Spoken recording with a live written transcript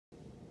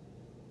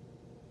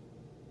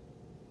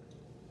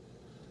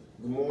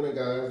Good morning,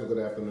 guys, or good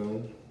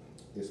afternoon.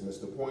 It's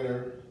Mr.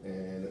 Pointer,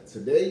 and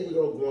today we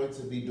are going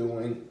to be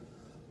doing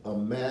a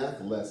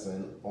math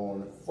lesson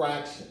on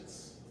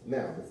fractions.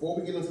 Now, before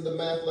we get into the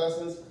math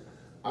lessons,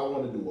 I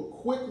want to do a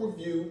quick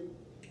review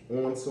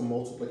on some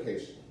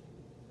multiplication.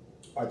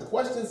 All right, the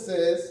question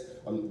says,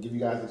 I'll give you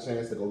guys a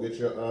chance to go get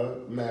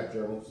your math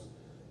journals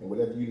and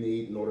whatever you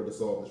need in order to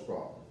solve this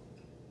problem.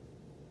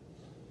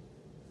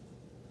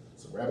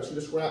 So grab a sheet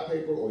of scrap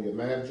paper or your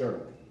math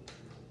journal.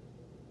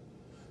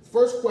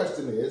 First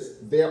question is,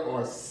 there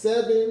are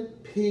 7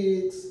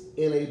 pigs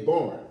in a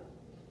barn.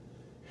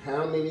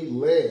 How many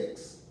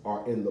legs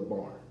are in the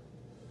barn?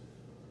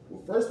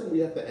 Well, first thing we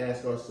have to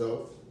ask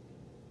ourselves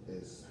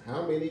is,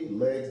 how many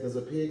legs does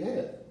a pig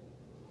have?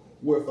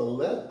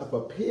 Well, if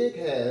a pig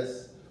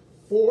has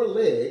 4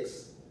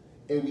 legs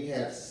and we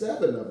have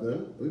 7 of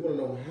them, we want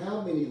to know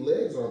how many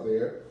legs are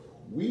there.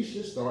 We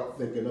should start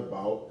thinking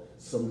about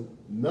some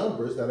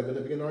numbers that are going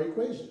to be in our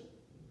equation.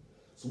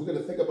 So we're going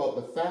to think about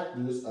the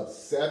factors of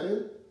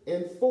 7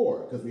 and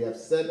 4 because we have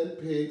 7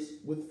 pigs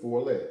with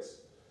 4 legs.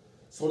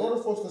 So in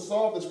order for us to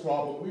solve this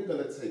problem, we're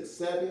going to take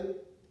 7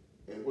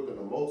 and we're going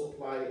to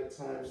multiply it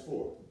times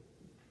 4.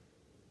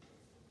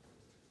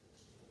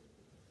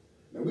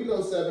 Now we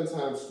know 7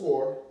 times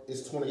 4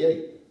 is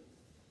 28.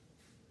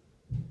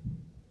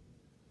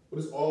 But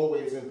it's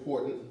always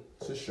important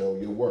to show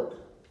your work.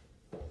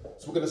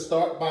 So we're going to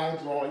start by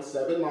drawing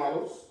 7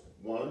 models.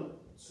 1,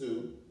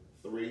 2,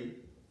 3,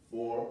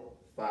 4,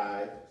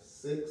 5,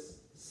 6,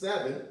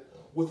 7,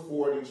 with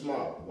 4 in each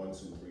model. 1, 2,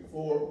 3,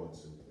 4, 1, 2,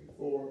 3,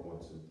 4, 1,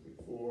 2, 3,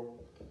 4,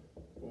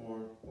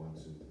 4, 1,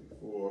 2, 3,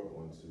 4,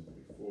 1, 2,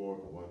 3, 4,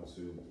 1,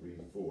 2, 3,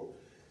 4.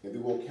 And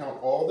then we'll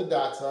count all the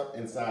dots up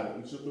inside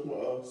of each of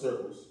the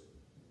circles,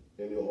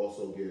 and you'll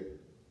also get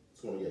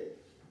 28.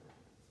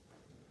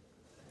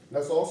 Now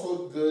it's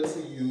also good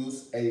to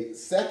use a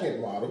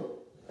second model.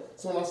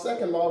 So in our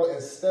second model,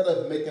 instead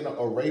of making an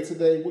array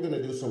today, we're going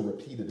to do some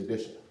repeated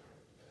addition.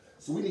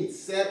 So we need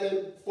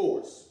 7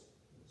 fours.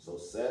 So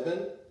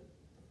 7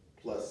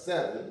 plus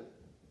 7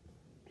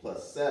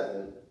 plus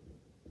 7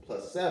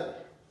 plus 7.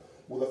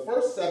 Well, the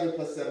first 7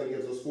 plus 7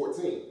 gives us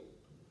 14.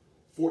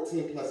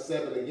 14 plus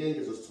 7 again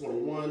gives us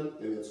 21,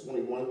 and then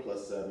 21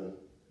 plus 7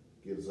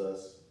 gives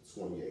us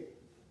 28.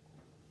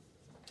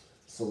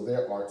 So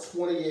there are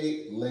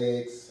 28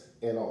 legs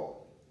in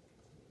all.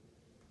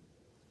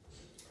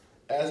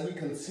 As we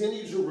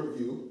continue to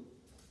review,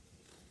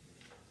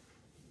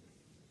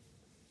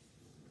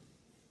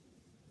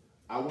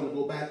 I want to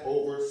go back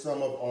over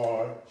some of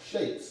our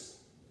shapes.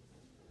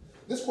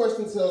 This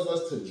question tells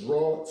us to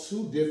draw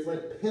 2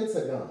 different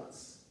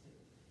pentagons.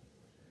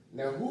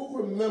 Now, who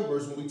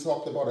remembers when we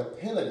talked about a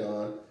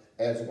pentagon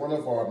as one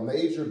of our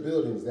major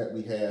buildings that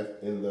we have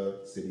in the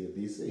city of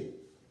DC?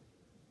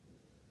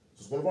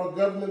 It's one of our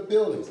government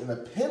buildings. And a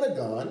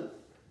pentagon,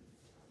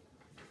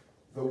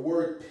 the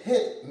word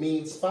pent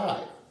means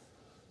 5.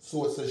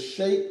 So it's a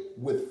shape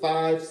with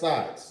 5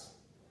 sides.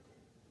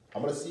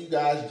 I'm going to see you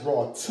guys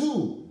draw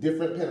 2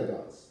 different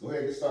pentagons. Go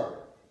ahead and get started.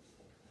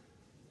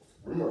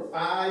 Remember,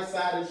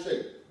 5-sided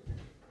shape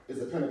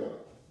is a pentagon.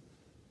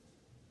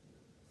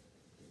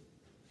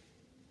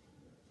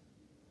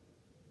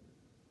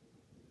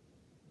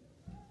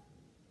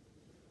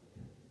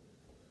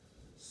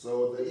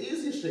 So the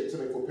easiest shape to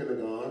make for a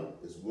pentagon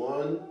is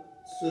 1,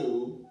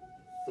 2,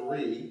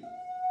 3,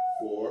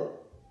 4,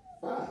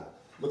 5.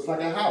 Looks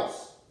like a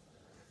house.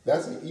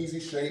 That's an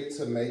easy shape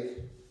to make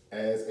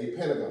as a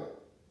pentagon.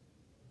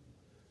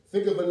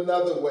 Think of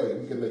another way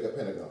we can make a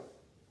pentagon.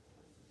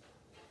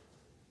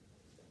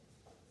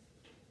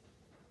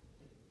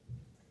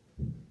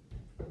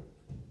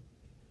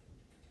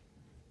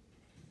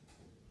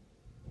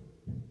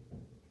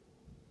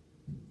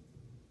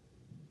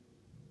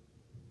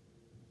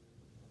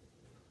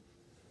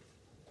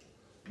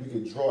 We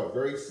can draw it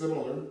very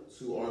similar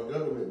to our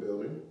government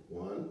building.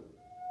 1,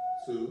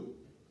 2,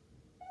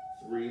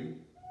 3,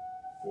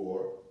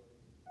 4,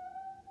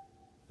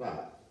 5.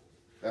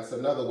 That's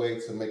another way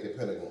to make a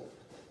pentagon.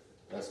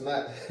 That's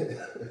not,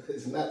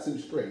 it's not too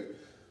straight,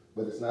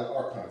 but it's not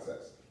art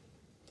contest.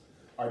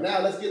 All right,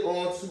 now let's get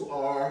on to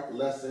our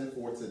lesson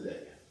for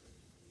today.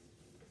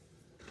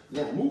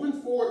 Now,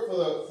 moving forward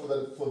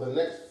for the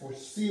next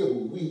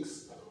foreseeable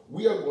weeks,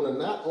 we are going to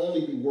not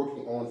only be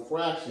working on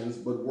fractions,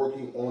 but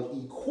working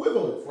on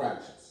equivalent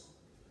fractions.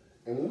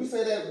 And when we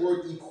say that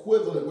word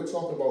equivalent, we're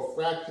talking about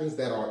fractions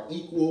that are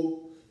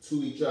equal to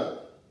each other.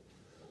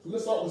 So we're going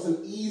to start with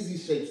some easy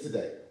shapes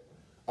today.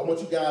 I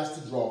want you guys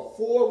to draw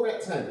 4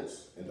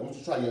 rectangles, and I want you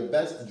to try your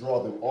best to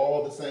draw them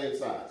all the same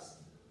size.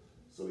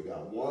 So we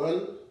got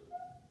 1,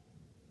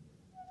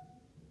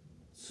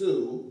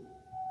 2,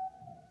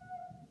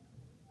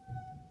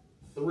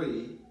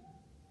 3,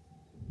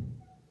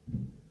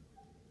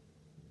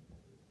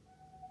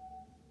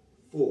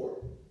 4.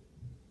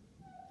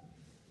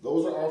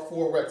 Those are our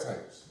 4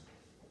 rectangles.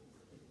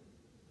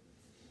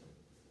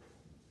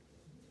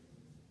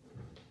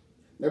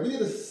 Now, we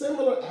did a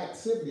similar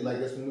activity like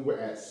this when we were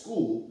at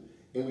school,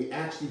 and we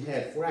actually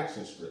had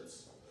fraction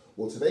strips.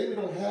 Well, today we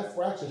don't have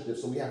fraction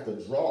strips, so we have to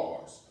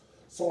draw ours.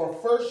 So our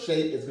first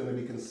shape is going to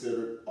be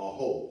considered a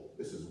whole.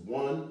 This is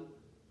one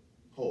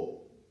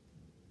whole.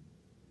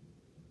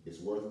 It's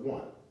worth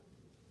 1.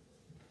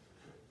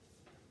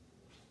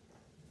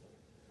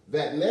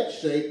 That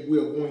next shape we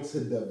are going to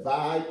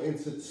divide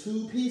into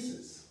 2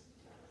 pieces.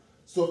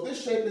 So if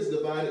this shape is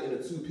divided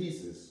into 2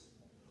 pieces,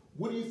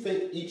 what do you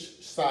think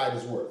each side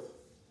is worth?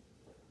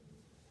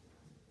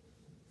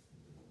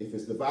 If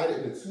it's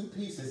divided into 2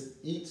 pieces,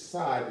 each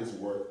side is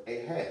worth a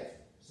half.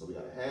 So we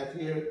got a half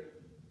here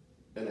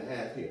and a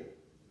half here.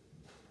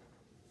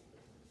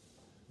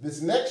 This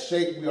next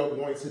shape we are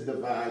going to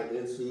divide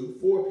into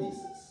 4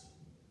 pieces.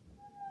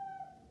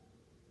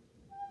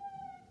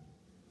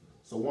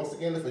 So once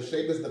again, if a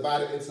shape is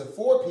divided into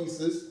 4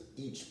 pieces,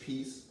 each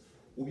piece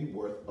will be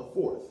worth a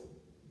 1/4.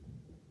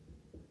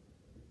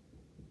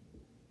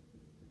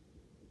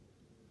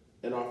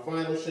 And our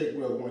final shape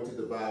we are going to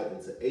divide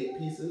into 8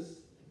 pieces.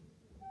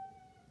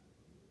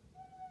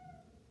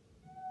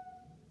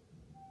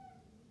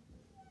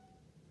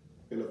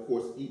 And of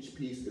course, each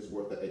piece is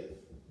worth an 1/8.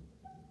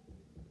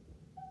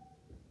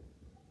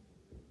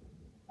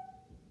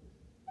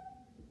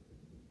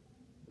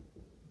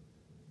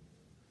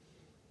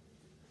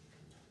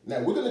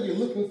 Now we're going to be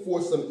looking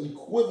for some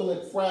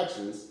equivalent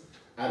fractions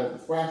out of the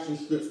fraction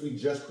strips we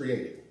just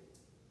created.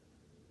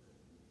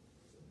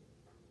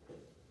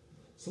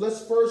 So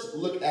let's first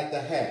look at the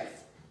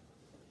half.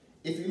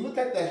 If you look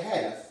at the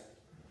half,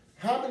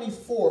 how many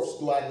fourths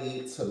do I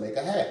need to make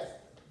a half?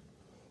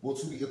 Well,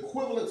 to be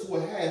equivalent to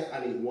a half,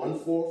 I need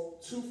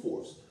 1/4,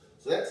 2/4.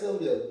 So that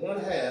tells me that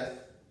 1/2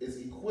 is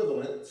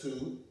equivalent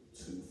to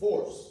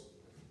 2/4.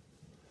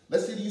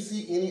 Let's see, do you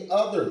see any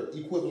other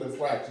equivalent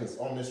fractions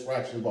on this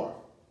fraction bar?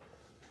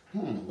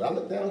 When I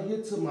look down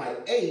here to my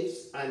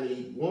eighths, I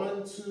need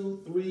 1,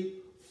 2,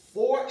 3,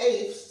 4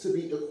 eighths to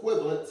be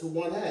equivalent to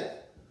 1/2.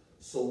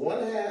 So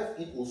 1/2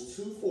 equals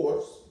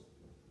 2/4,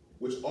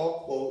 which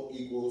also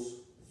equals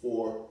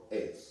 4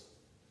 eighths.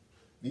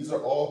 These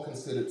are all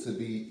considered to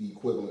be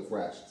equivalent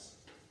fractions.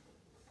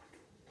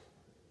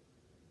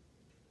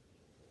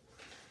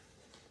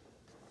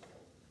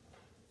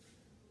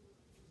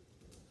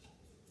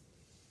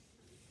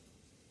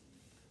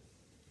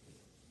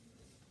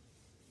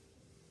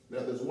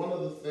 Now, there's one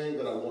other thing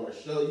that I want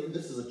to show you.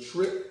 This is a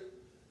trick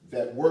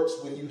that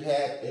works when you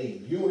have a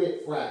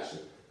unit fraction.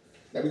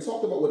 Now, we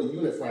talked about what a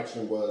unit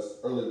fraction was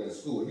earlier in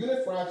school. A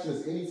unit fraction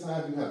is any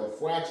time you have a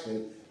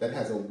fraction that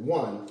has a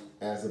 1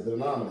 as a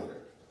denominator.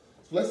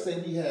 So let's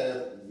say we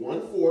have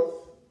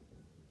 1/4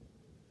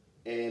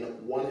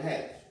 and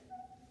 1/2.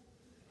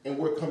 And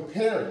we're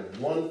comparing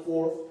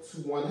 1/4 to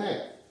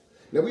 1/2.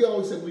 Now, we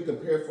always say when we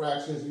compare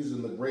fractions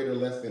using the greater,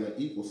 less than, or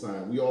equal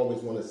sign, we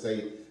always want to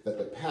say that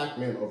the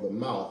Pac-Man of the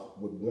mouth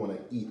would want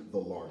to eat the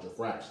larger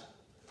fraction.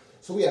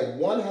 So we have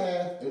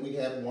 1/2 and we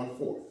have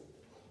 1/4.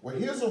 Well,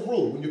 here's a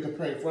rule when you're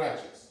comparing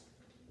fractions.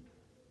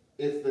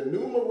 If the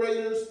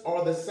numerators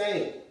are the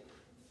same,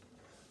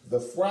 the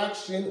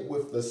fraction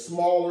with the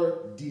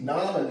smaller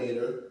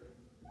denominator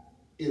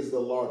is the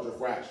larger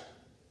fraction.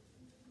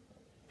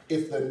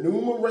 If the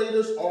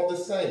numerators are the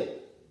same,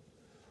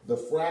 the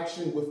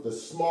fraction with the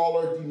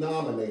smaller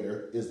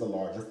denominator is the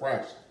larger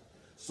fraction.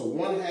 So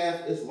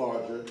 1/2 is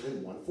larger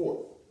than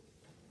 1/4.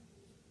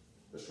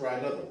 Let's try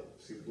another one.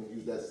 See if we can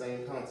use that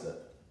same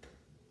concept.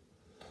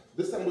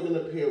 This time we're going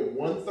to pair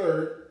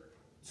 1/3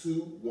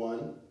 to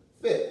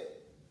 1/5.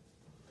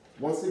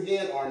 Once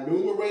again, our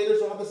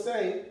numerators are the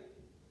same.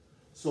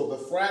 So the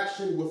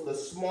fraction with the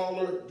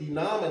smaller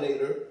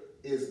denominator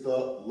is the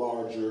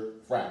larger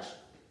fraction.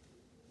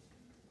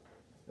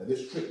 Now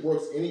this trick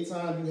works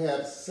anytime you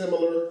have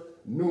similar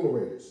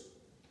numerators.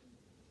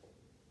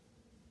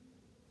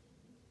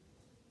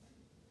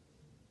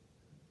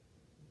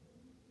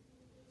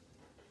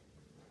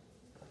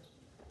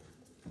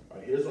 All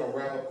right, here's our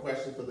wrap-up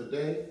question for the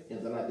day,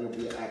 and then there will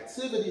be an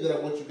activity that I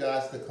want you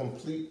guys to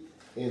complete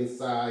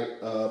inside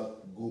of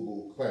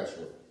Google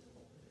Classroom.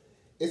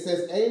 It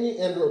says Amy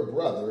and her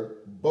brother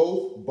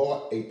both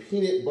bought a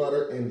peanut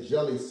butter and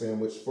jelly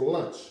sandwich for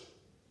lunch.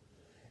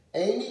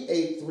 Amy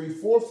ate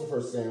 3/4 of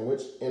her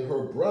sandwich and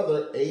her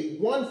brother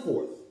ate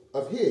 1/4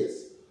 of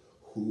his.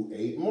 Who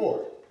ate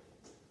more?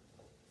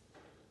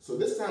 So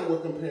this time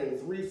we're comparing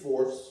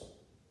 3/4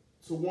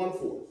 to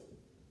 1/4.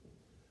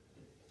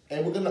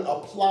 And we're going to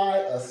apply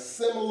a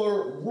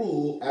similar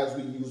rule as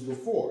we used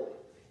before.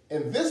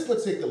 In this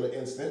particular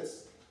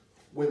instance,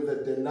 when the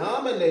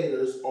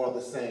denominators are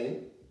the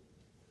same,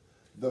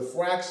 the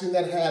fraction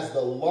that has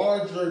the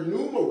larger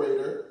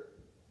numerator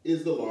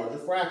is the larger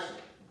fraction.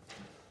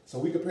 So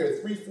we compare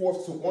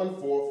 3/4 to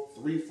 1/4.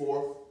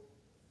 3/4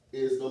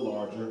 is the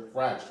larger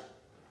fraction.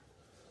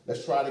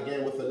 Let's try it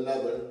again with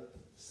another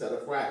set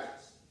of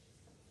fractions.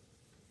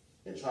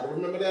 And try to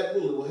remember that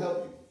rule. It will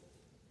help you.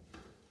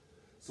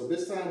 So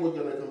this time we're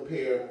going to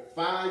compare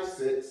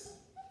 5/6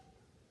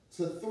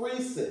 to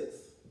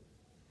 3/6.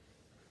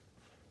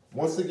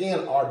 Once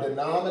again, our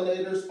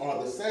denominators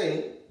are the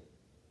same.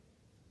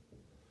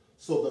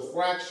 So the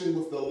fraction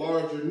with the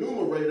larger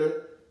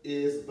numerator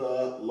is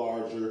the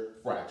larger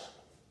fraction.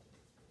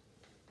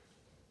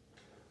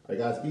 All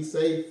right, guys, be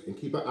safe and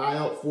keep an eye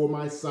out for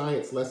my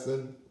science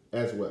lesson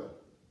as well.